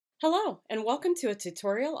Hello, and welcome to a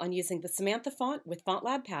tutorial on using the Samantha font with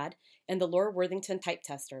Fontlab Pad and the Laura Worthington type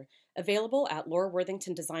tester, available at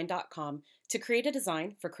lauraworthingtondesign.com to create a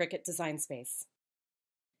design for Cricut Design Space.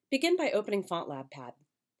 Begin by opening Fontlab Pad.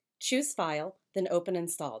 Choose File, then Open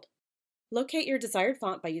Installed. Locate your desired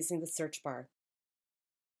font by using the search bar.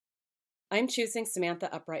 I'm choosing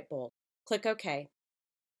Samantha Upright Bold. Click OK.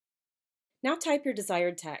 Now type your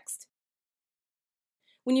desired text.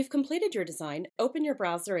 When you've completed your design, open your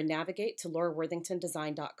browser and navigate to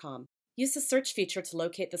lauraworthingtondesign.com. Use the search feature to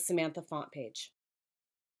locate the Samantha font page.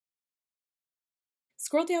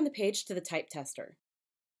 Scroll down the page to the type tester.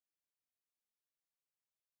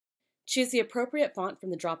 Choose the appropriate font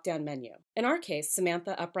from the drop-down menu. In our case,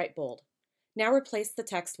 Samantha Upright Bold. Now replace the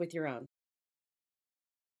text with your own.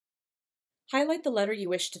 Highlight the letter you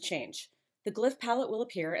wish to change. The glyph palette will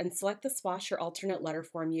appear and select the swash or alternate letter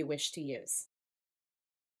form you wish to use.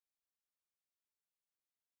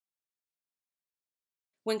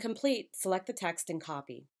 When complete, select the text and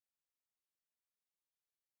copy.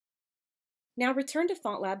 Now return to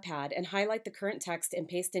Fontlab Pad and highlight the current text and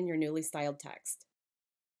paste in your newly styled text.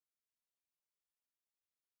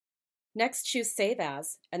 Next, choose Save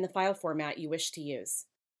As and the file format you wish to use.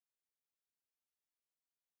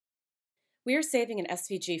 We are saving an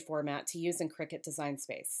SVG format to use in Cricut Design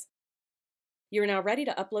Space. You are now ready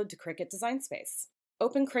to upload to Cricut Design Space.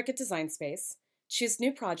 Open Cricut Design Space, choose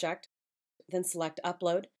New Project, then select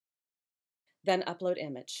Upload, then Upload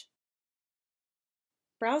Image.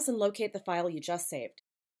 Browse and locate the file you just saved.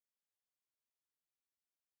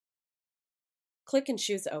 Click and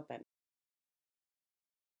choose Open.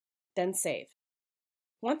 Then Save.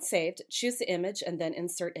 Once saved, choose the image and then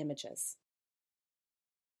Insert Images.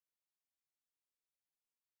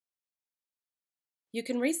 You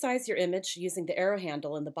can resize your image using the arrow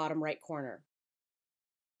handle in the bottom right corner.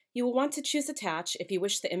 You will want to choose Attach if you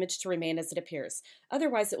wish the image to remain as it appears.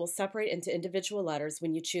 Otherwise, it will separate into individual letters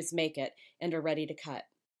when you choose Make It and are ready to cut.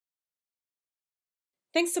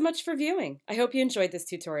 Thanks so much for viewing. I hope you enjoyed this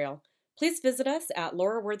tutorial. Please visit us at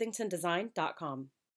lauraworthingtondesign.com.